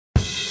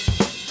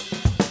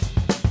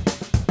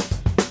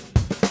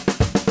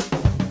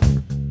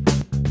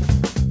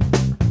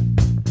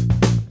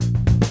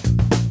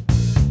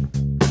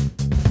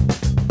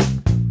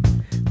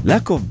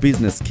Lack of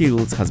business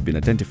skills has been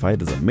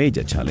identified as a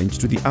major challenge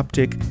to the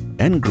uptake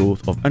and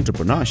growth of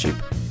entrepreneurship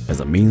as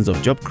a means of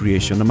job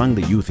creation among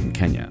the youth in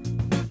Kenya.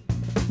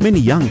 Many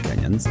young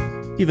Kenyans,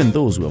 even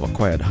those who have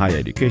acquired higher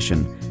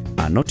education,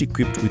 are not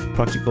equipped with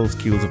practical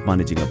skills of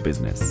managing a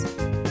business.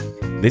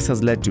 This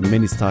has led to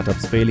many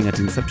startups failing at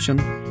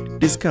inception,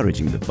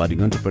 discouraging the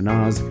budding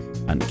entrepreneurs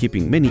and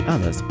keeping many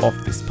others off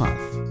this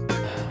path.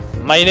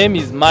 My name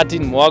is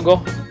Martin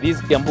Mwago. This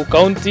is Kiambu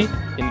County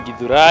in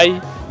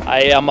Githurai.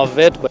 I am a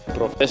vet by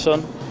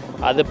profession.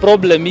 The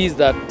problem is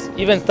that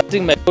even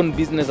starting my own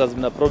business has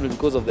been a problem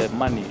because of the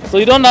money. So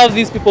you don't have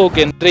these people who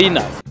can train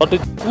us.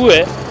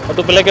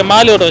 Watupeleke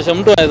mahali utaonyesha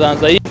mtu anaweza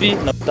anza hivi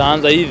na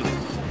utaanza hivi.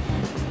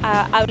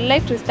 I would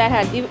like to start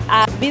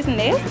a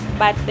business,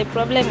 but the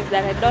problem is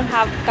that I don't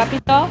have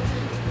capital.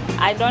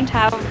 I don't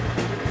have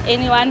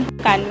anyone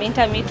who can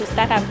mentor me to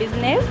start a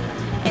business,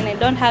 and I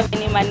don't have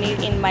any money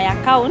in my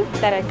account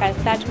that I can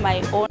start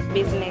my own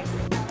business.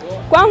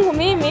 Kwangu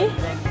mimi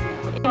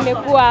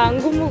imekuwa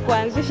ngumu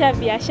kuanzisha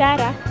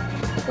biashara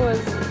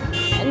because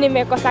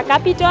nimekosa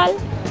capital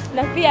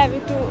na pia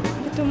vitu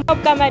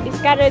mob kama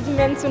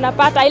discouragements.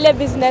 Unapata ile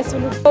business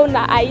ulikuwa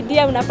una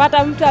idea,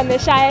 unapata mtu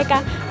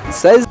ameshaeka.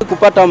 Saizi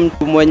kupata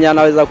mtu mwenye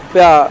anaweza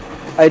kupea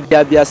idea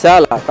ya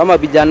biashara kama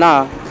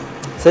vijana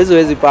saizi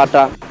huwezi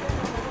pata.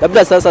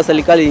 Labda sasa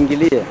serikali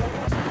iingilie.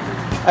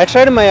 I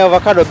tried my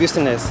avocado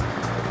business.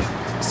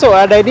 So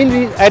I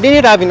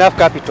didn't have enough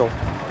capital.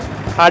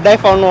 I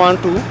found no one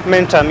to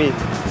mentor me.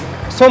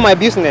 So my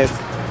business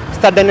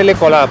suddenly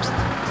collapsed.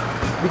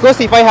 Because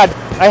if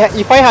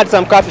I had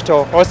some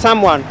capital or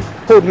someone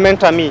who would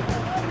mentor me,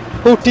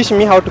 who would teach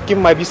me how to keep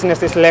my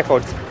business's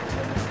records,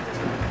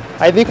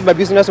 I think my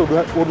business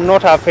would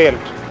not have failed.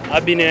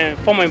 I've been in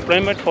formal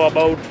employment for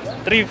about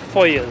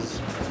 3-4 years.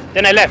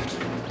 Then I left.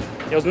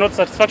 There was no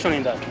satisfaction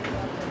in that.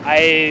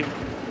 I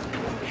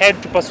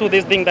had to pursue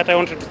this thing that I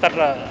wanted to start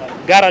a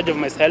garage of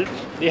myself.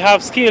 They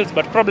have skills,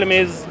 but problem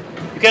is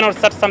you cannot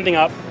start something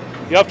up.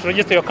 You have to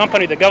register your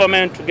company with the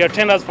government to get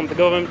tenders from the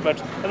government, but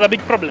that's a big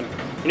problem.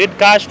 You need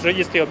cash to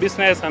register your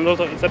business, and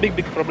also it's a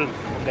big problem,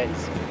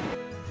 guys.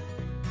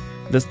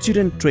 The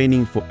Student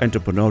Training for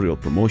Entrepreneurial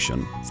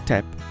Promotion,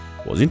 STEP,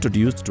 was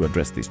introduced to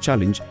address this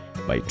challenge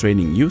by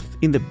training youth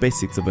in the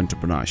basics of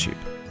entrepreneurship.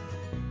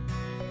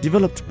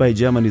 Developed by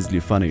Germany's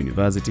Leuphana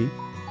University,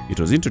 it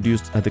was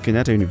introduced at the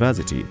Kenyatta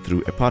University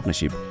through a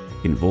partnership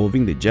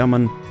involving the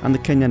German and the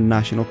Kenyan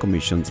National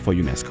Commissions for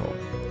Unesco.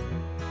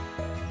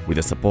 With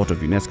the support of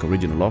Unesco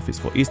Regional Office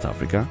for East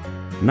Africa,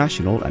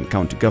 national and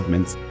county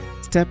governments,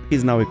 STEP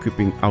is now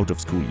equipping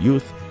out-of-school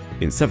youth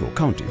in several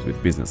counties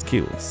with business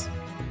skills.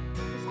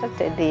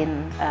 Started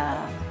in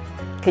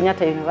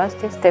Kenyatta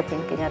University, STEP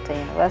in Kenyatta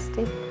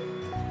University,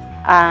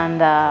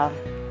 and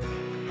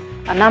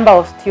a number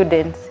of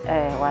students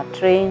were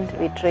trained.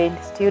 We trained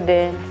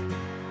students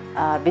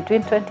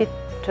between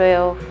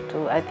 2012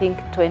 to I think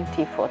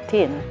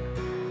 2014.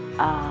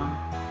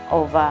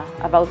 Over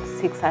about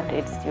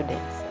 600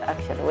 students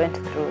actually went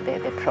through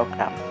the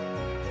program.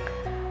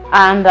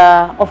 And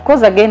of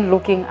course, again,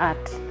 looking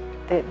at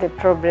the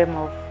problem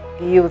of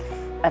youth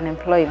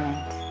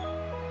unemployment,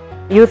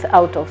 youth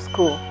out of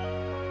school,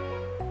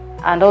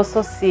 and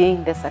also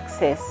seeing the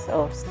success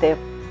of STEP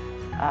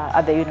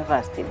at the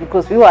university,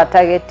 because we were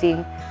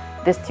targeting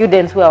the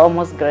students who are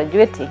almost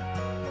graduating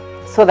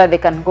so that they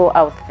can go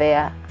out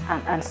there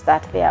and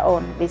start their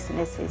own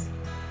businesses.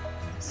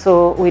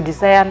 So we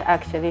designed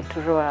actually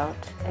to roll out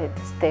a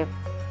STEP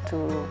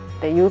to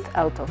the youth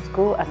out of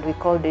school, and we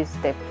call this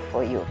STEP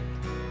for Youth.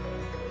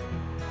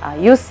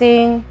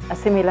 Using a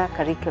similar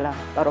curriculum,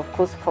 but of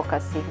course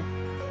focusing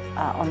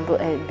on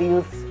the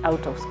youth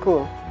out of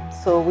school.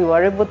 So we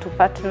were able to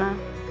partner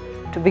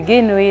to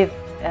begin with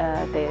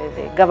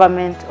the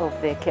government of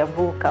the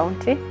Kiambu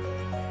County.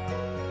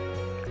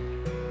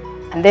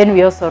 And then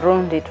we also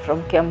roamed it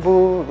from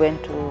Kiambu,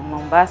 went to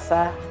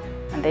Mombasa,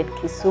 and then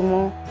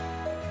Kisumu,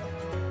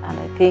 and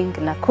I think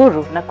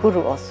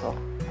Nakuru also,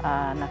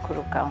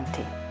 Nakuru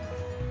County.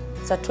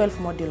 It's a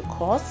 12-module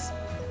course,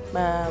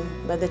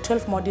 but the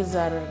 12 modules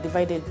are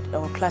divided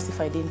or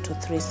classified into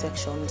 3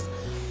 sections.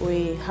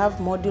 We have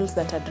modules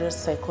that address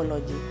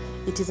psychology.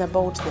 It is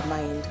about the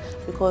mind,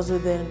 because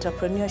with the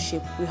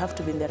entrepreneurship, we have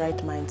to be in the right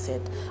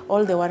mindset.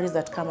 All the worries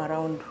that come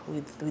around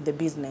with the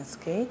business,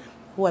 okay?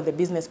 Who are the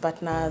business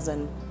partners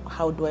and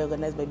how do I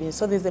organize my business?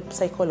 So there's a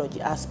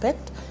psychology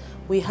aspect.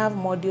 We have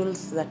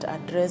modules that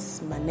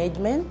address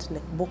management,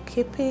 like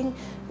bookkeeping,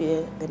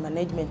 the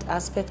management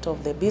aspect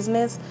of the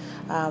business,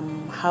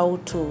 how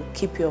to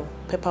keep your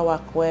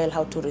paperwork well,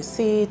 how to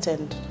receipt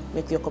and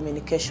make your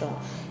communication.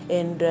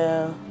 And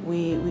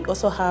we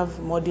also have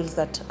modules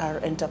that are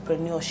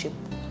entrepreneurship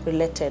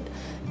related.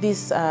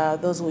 These are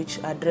those which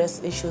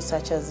address issues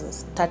such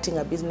as starting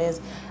a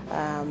business,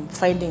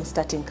 finding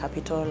starting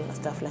capital, and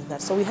stuff like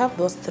that. So we have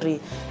those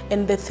 3,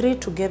 and the 3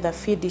 together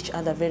feed each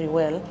other very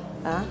well,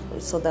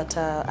 so that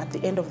at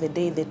the end of the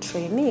day, the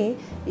trainee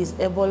is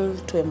able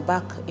to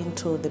embark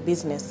into the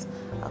business,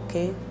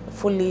 okay,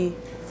 fully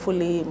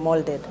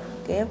molded.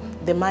 Okay,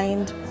 the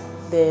mind,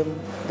 the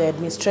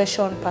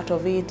administration part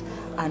of it,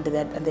 and the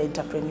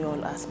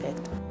entrepreneurial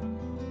aspect.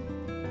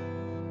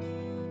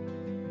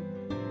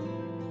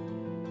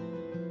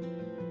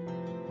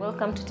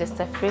 Welcome to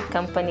Testa Free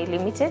Company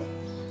Limited.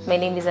 My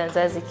name is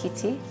Anzazi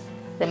Kitty,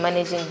 the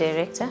Managing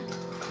Director.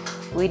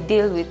 We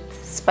deal with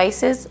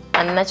spices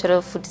and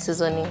natural food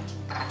seasoning.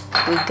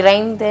 We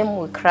grind them,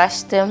 we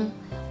crush them,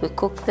 we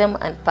cook them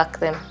and pack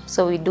them.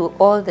 So we do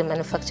all the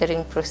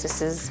manufacturing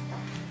processes.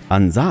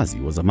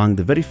 Anzazi was among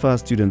the very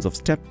first students of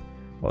STEP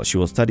while she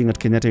was studying at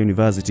Kenyatta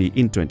University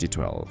in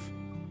 2012.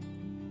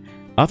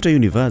 After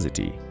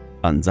university,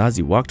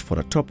 Anzazi worked for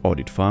a top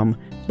audit firm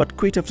but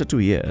quit after 2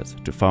 years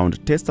to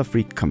found Testa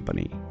Free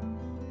Company.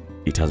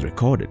 It has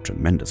recorded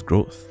tremendous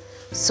growth.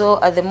 So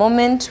at the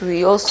moment,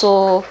 we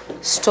also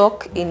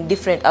stock in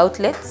different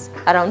outlets,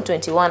 around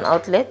 21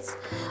 outlets,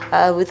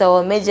 with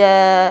our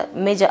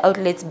major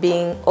outlets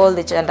being all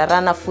the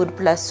Chandarana Food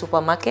Plus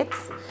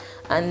supermarkets.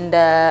 And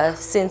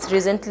since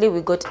recently,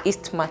 we got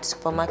Eastmart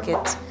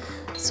supermarket.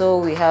 So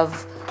we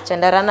have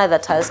Chandarana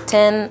that has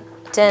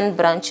 10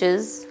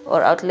 branches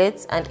or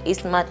outlets, and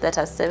Eastmart that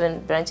has 7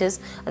 branches.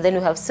 And then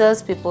we have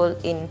salespeople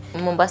in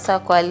Mombasa,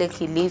 Kwale,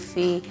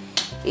 Kilifi,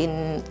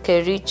 in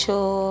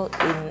Kericho,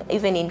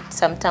 even in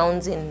some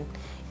towns in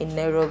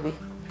Nairobi.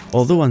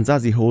 Although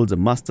Anzazi holds a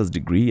master's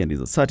degree and is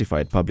a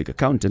certified public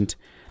accountant,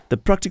 the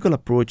practical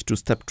approach to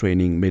STEP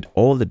training made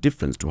all the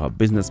difference to her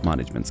business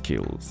management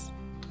skills.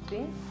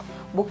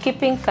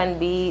 Bookkeeping can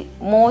be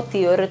more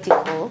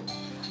theoretical,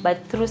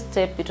 but through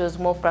STEP it was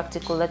more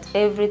practical, that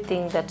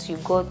everything that you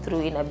go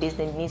through in a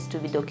business needs to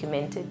be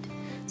documented.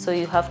 So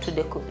you have to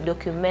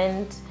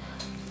document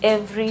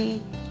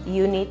every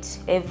unit,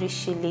 every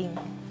shilling,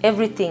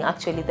 everything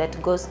actually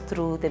that goes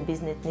through the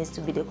business needs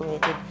to be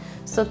documented.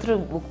 So through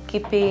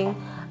bookkeeping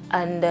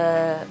and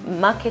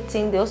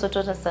marketing, they also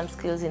taught us some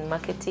skills in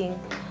marketing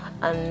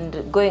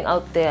and going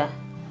out there.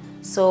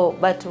 So,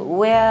 but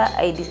where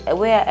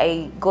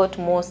I got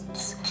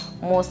most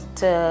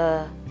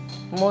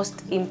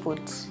input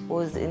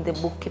was in the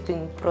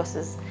bookkeeping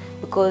process,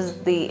 because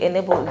they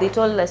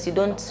told us you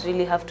don't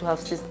really have to have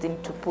system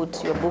to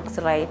put your books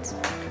right.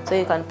 So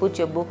you can put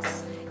your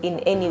books in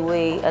any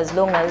way as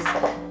long as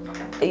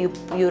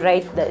you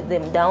write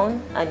them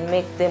down and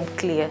make them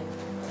clear.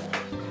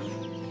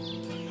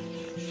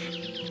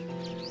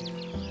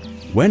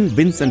 When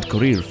Vincent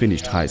Korir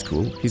finished high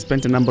school, he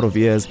spent a number of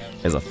years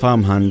as a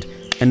farmhand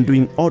and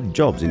doing odd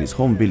jobs in his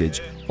home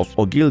village of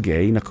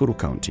Ogilgay, Nakuru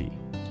County.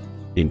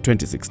 In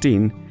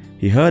 2016,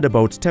 he heard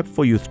about STEP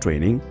for Youth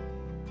training,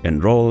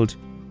 enrolled,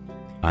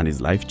 and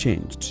his life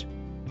changed.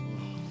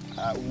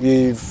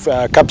 We've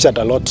captured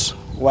a lot.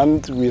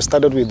 One, we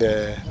started with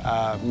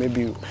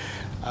maybe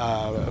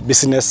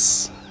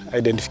business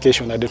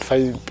identification,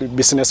 identifying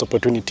business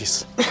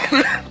opportunities.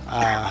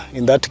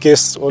 In that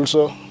case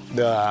also,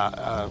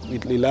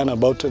 we learn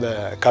about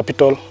the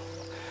capital,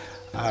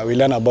 we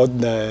learn about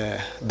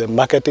the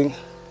marketing,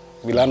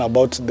 we learn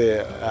about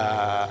the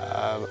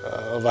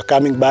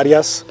overcoming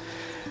barriers,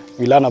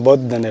 we learn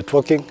about the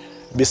networking,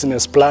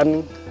 business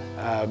planning,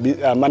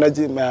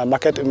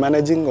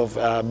 managing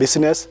of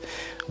business,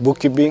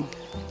 bookkeeping,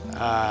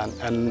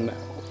 and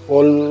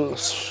all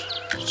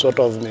sort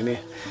of many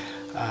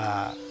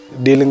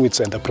dealing with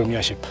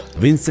entrepreneurship.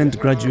 Vincent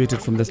graduated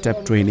from the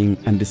STEP training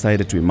and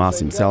decided to immerse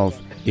himself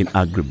in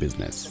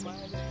agribusiness.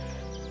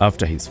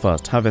 After his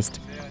first harvest,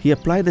 he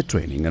applied the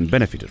training and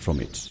benefited from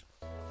it.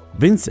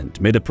 Vincent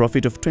made a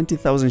profit of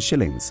 20,000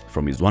 shillings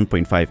from his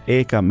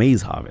 1.5-acre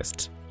maize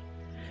harvest.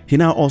 He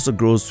now also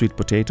grows sweet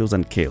potatoes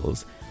and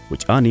kales,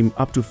 which earn him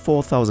up to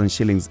 4,000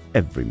 shillings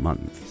every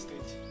month.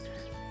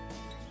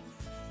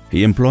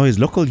 He employs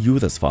local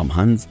youth as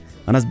farmhands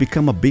and has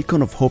become a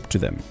beacon of hope to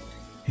them.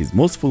 His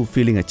most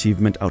fulfilling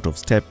achievement out of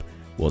STEP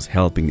was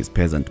helping his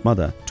peasant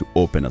mother to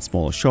open a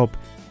small shop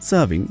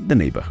serving the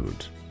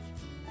neighborhood.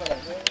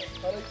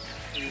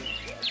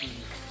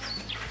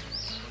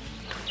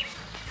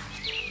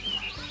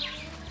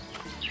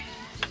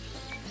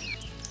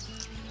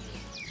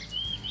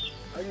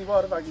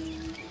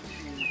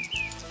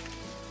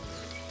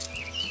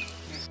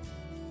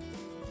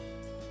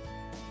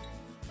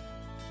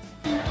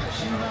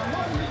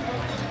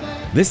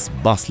 This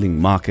bustling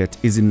market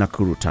is in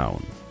Nakuru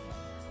town.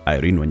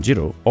 Irene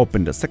Wanjiro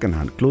opened a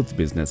second-hand clothes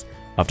business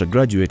after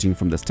graduating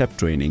from the STEP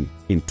training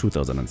in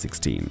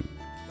 2016.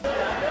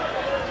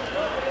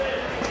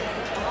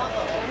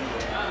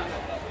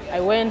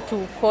 I went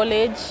to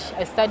college,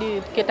 I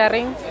studied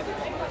catering,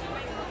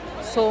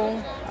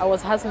 so I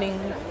was hustling,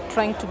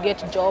 trying to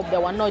get a job. There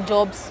were no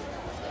jobs.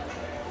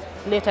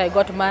 Later I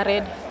got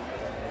married,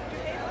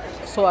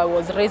 so I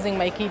was raising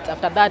my kids.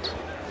 After that,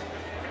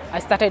 I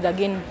started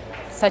again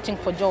searching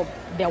for job.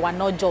 There were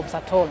no jobs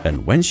at all.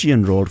 And when she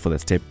enrolled for the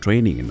STEP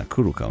training in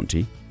Nakuru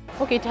County,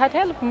 okay, it had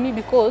helped me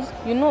because,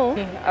 you know,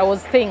 I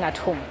was staying at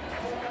home.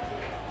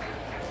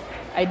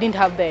 I didn't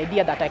have the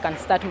idea that I can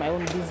start my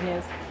own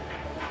business.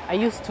 I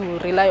used to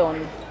rely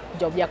on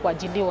job ya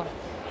kuajiriwa.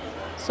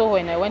 So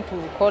when I went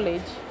to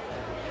college,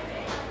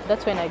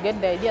 that's when I get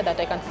the idea that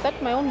I can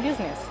start my own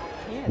business.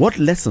 What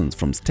lessons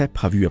from STEP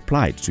have you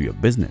applied to your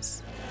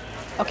business?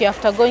 Okay,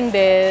 after going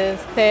the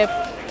STEP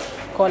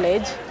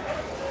college,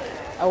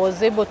 I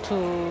was able to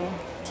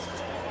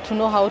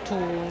know how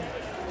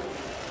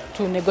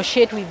to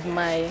negotiate with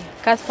my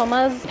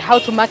customers, how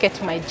to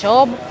market my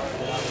job.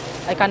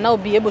 I can now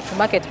be able to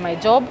market my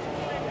job,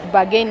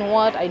 bargain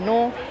what I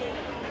know.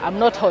 I'm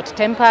not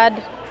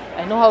hot-tempered.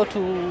 I know how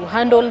to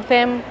handle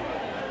them.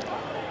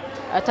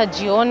 At a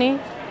jioni,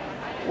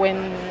 when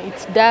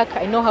it's dark,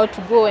 I know how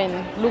to go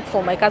and look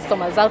for my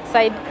customers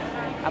outside.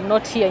 I'm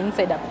not here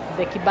inside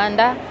the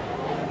kibanda.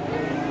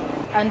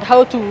 And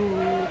how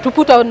to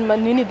put on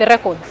the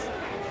records.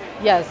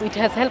 Yes, it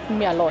has helped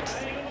me a lot.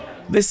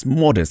 This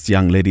modest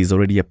young lady is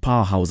already a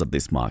powerhouse at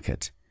this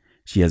market.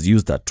 She has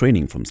used that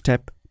training from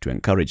STEP to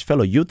encourage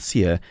fellow youths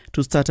here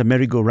to start a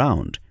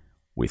merry-go-round,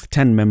 with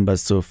 10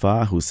 members so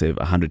far who save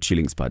 100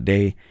 shillings per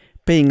day,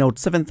 paying out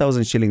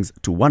 7,000 shillings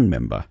to one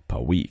member per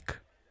week.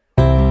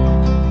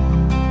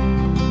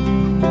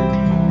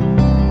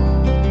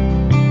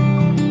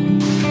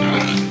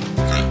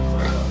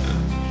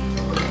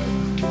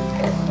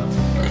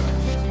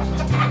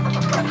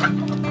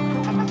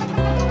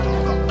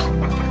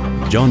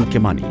 John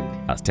Kemani,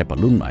 a STEP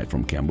alumni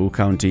from Kiambu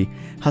County,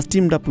 has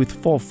teamed up with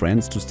 4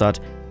 friends to start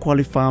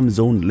Quali Farm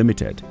Zone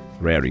Limited,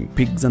 rearing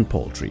pigs and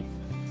poultry.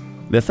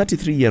 The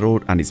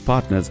 33-year-old and his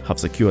partners have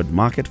secured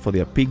market for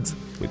their pigs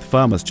with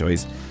Farmer's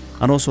Choice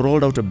and also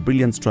rolled out a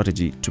brilliant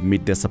strategy to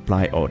meet their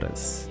supply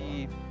orders.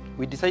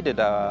 We decided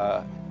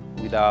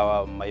with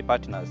my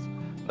partners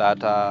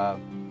that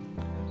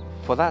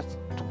for that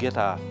to get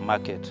a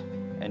market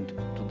and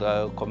to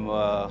the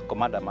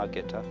command a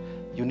market,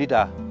 you need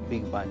a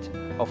big bunch,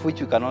 of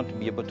which you cannot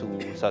be able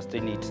to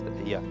sustain it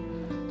here.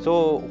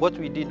 So what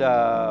we did,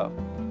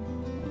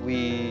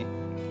 we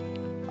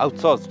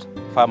outsourced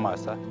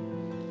farmers.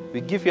 We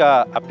give you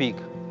a pig.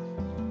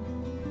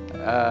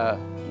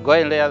 Go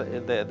and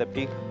lay the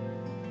pig.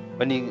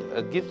 When he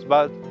gives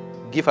birth,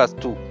 give us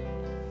 2.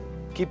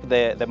 Keep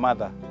the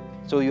mother.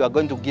 So you are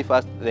going to give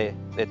us the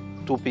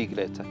 2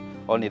 piglets,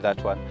 only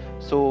that one.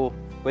 So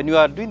when you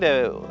are doing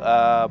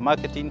the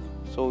marketing,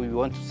 so you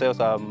want to sell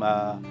some,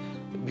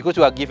 because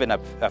you are given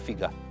a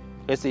figure.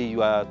 Let's say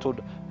you are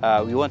told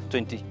we want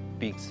 20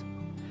 pigs,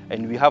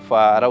 and we have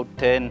around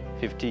 10,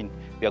 15.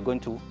 We are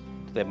going to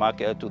the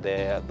market, to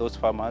those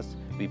farmers.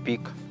 We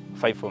pick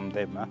 5 from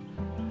them.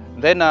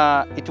 Then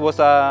it was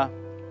a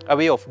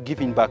way of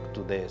giving back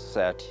to the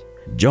society.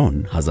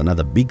 John has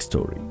another big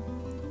story.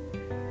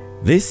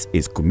 This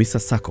is Kumisa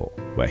Sacco,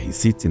 where he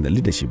sits in the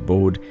leadership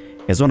board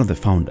as one of the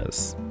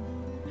founders.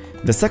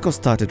 The Sacco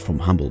started from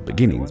humble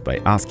beginnings by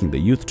asking the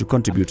youth to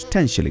contribute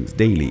 10 shillings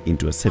daily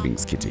into a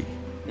savings kitty.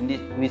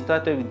 We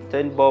started with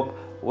 10 bob.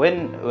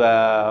 When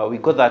we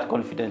got that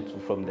confidence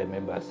from the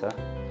members,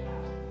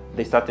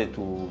 they started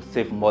to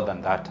save more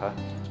than that,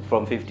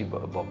 from 50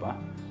 bob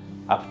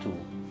up to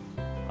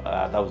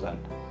 1,000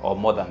 or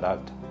more than that.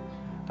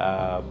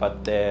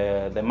 But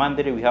the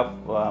monthly, we have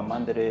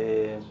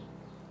monthly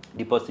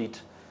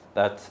deposit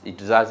that it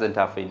doesn't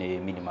have any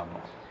minimum.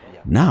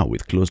 Yeah. Now,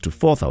 with close to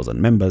 4,000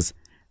 members,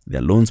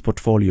 their loans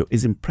portfolio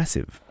is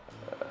impressive.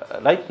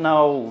 Right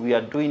now, we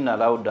are doing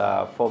around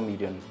 4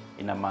 million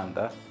in a month.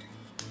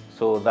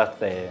 So that's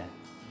the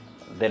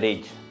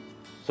range.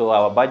 So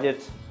our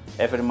budget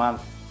every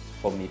month,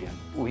 4 million.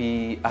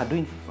 We are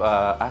doing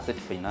asset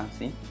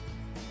financing,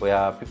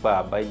 where people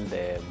are buying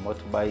the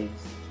motorbikes,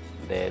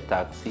 the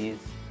taxis,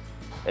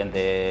 and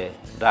the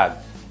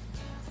drugs,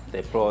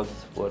 the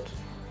plots, what.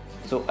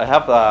 So I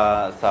have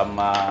some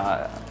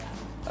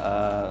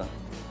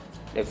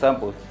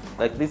examples.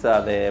 Like these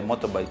are the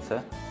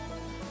motorbikes.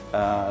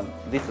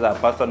 This is a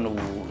person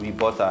who we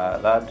bought a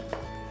lad,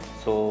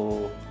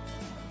 so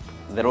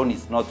the loan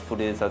is not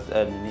fully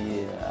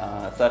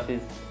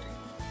surfaced.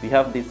 We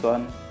have this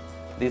one.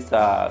 This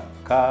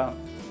car,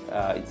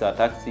 it's a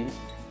taxi.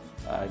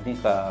 I think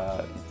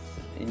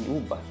it's in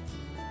Uber,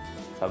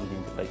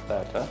 something like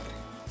that.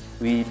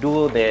 We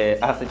do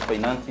the asset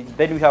financing.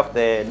 Then we have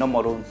the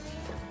normal loans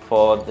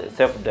for the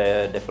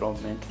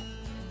self-development.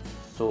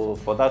 So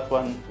for that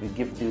one, we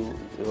give you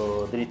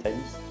 3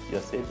 times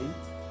your saving,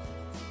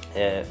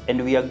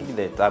 and we are giving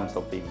the terms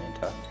of payment.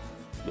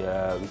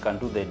 We can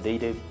do the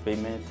daily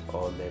payment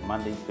or the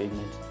monthly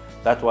payment.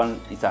 That one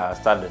is a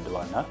standard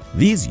one.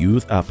 These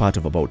youth are part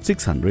of about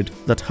 600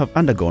 that have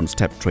undergone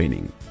STEP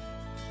training.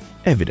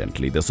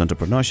 Evidently, this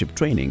entrepreneurship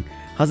training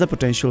has the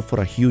potential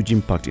for a huge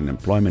impact in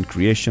employment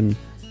creation,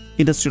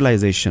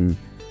 industrialization,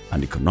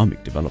 and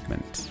economic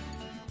development.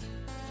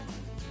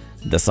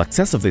 The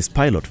success of this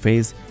pilot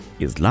phase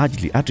is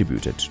largely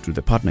attributed to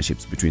the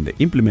partnerships between the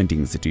implementing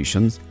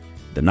institutions,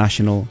 the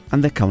national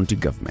and the county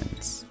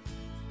governments.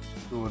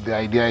 So the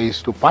idea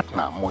is to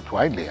partner more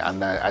widely,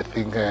 and I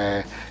think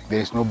there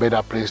is no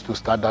better place to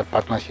start that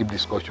partnership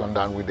discussion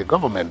than with the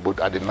government, both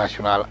at the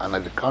national and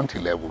at the county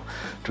level.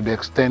 To the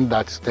extent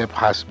that STEP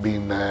has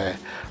been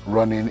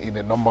running in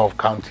a number of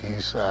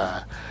counties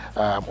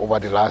over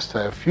the last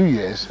few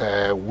years,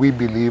 we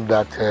believe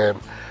that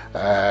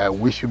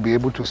we should be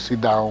able to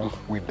sit down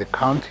with the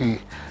county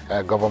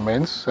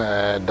governments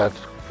that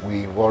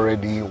we've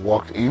already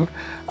worked in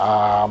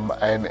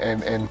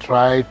and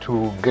try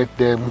to get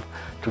them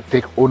to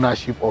take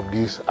ownership of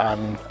this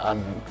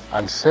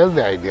and sell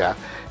the idea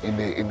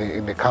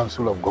in the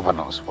Council of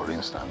Governors, for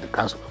instance. The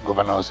Council of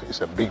Governors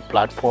is a big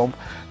platform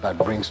that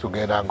brings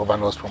together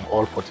governors from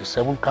all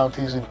 47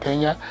 counties in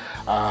Kenya.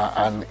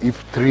 And if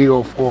 3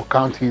 or 4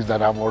 counties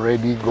that have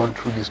already gone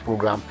through this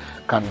program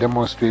can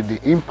demonstrate the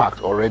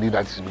impact already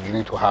that is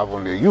beginning to have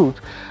on the youth,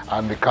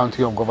 and the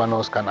County of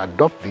Governors can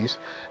adopt this,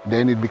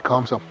 then it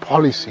becomes a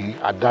policy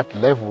at that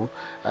level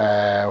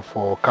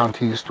for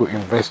counties to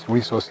invest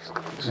resources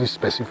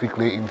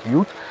specifically in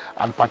youth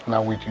and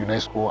partner with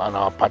Unesco and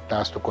our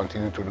partners to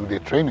continue to do the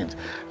trainings.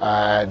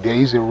 There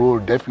is a role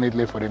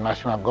definitely for the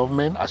national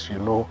government. As you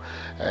know,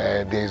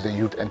 there is the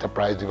Youth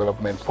Enterprise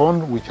Development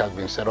Fund, which has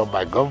been set up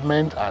by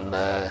government, and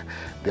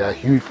there are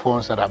huge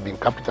funds that have been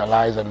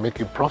capitalized and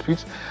making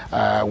profits.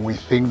 We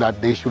think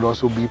that they should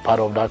also be part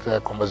of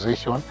that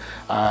conversation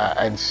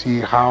and see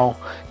how,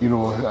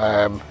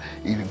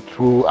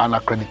 through an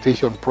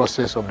accreditation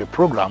process of the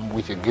program,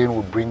 which again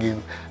will bring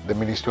in the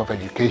Ministry of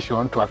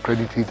Education to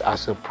accredit it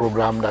as a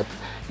program that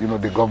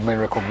the government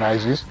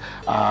recognizes,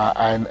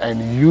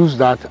 and use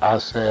that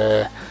as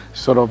a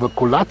sort of a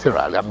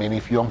collateral. I mean,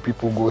 if young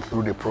people go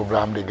through the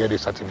program, they get a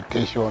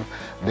certification,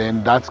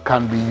 then that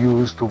can be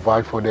used to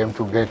vie for them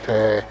to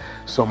get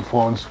some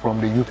funds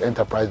from the Youth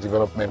Enterprise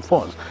Development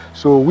Funds.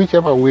 So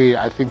whichever way,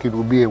 I think it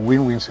will be a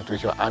win-win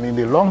situation. And in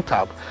the long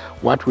term,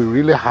 what will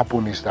really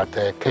happen is that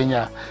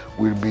Kenya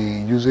will be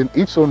using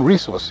its own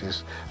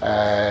resources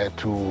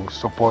to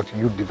support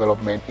youth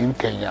development in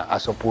Kenya,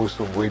 as opposed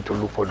to going to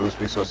look for those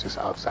resources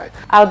outside.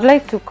 I would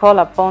like to call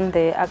upon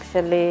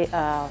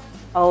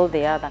all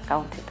the other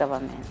county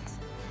governments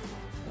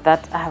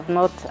that have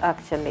not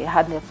actually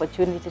had the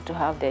opportunity to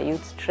have their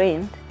youth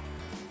trained,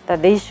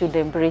 that they should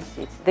embrace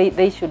it.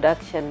 They should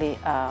actually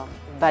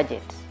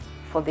budget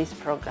for this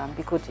program,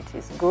 because it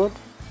is good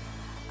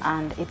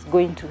and it's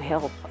going to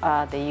help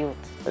the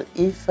youth.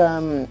 If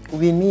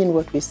we mean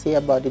what we say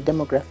about the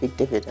demographic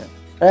dividend,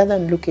 rather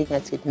than looking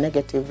at it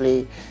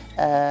negatively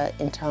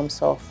in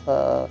terms of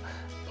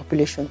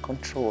population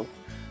control,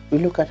 we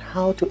look at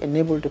how to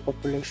enable the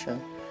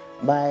population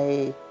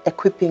by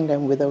equipping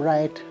them with the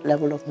right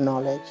level of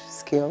knowledge,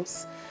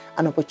 skills,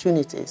 and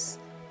opportunities.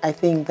 I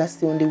think that's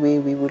the only way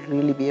we would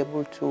really be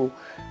able to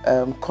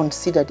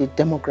consider the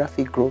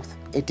demographic growth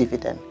a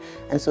dividend.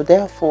 And so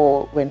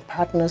therefore, when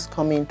partners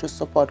come in to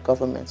support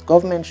governments,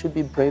 government should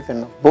be brave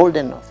enough, bold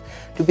enough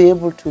to be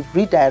able to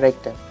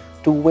redirect them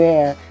to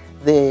where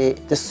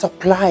the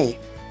supply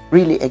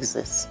really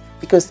exists.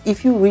 Because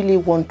if you really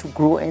want to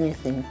grow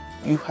anything,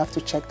 you have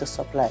to check the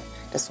supply.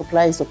 The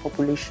supply is the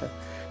population.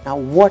 Now,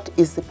 what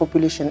is the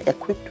population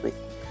equipped with?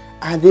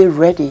 Are they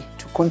ready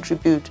to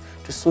contribute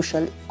to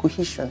social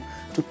cohesion,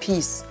 to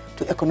peace,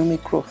 to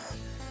economic growth?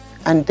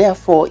 And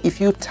therefore, if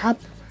you tap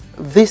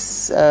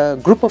this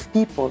group of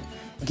people,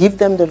 give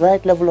them the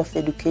right level of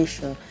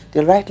education,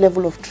 the right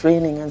level of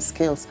training and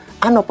skills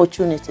and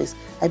opportunities,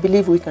 I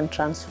believe we can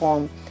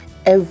transform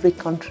every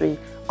country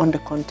on the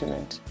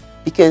continent.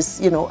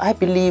 Because, I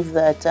believe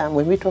that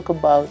when we talk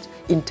about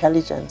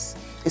intelligence,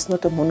 it's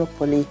not a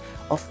monopoly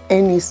of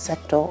any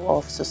sector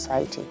of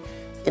society.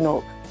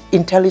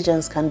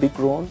 Intelligence can be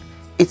grown.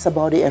 It's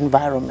about the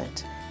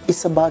environment.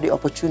 It's about the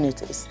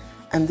opportunities.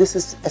 And this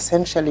is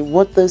essentially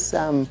what this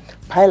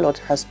pilot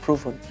has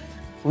proven.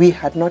 We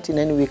had not in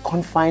any way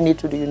confined it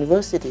to the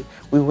university.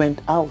 We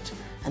went out,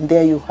 and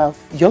there you have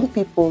young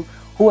people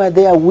who are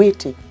there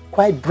waiting,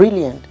 quite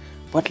brilliant,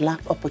 but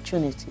lack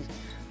opportunity,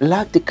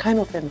 lack the kind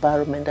of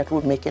environment that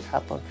would make it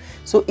happen.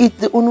 So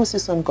the onus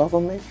is on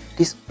government.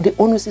 The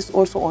onus is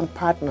also on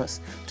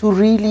partners to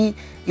really,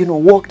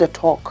 walk the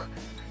talk.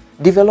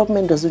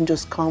 Development doesn't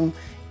just come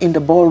in the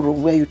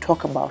ballroom where you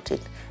talk about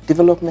it.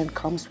 Development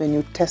comes when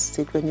you test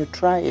it, when you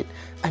try it,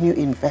 and you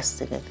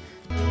invest in it.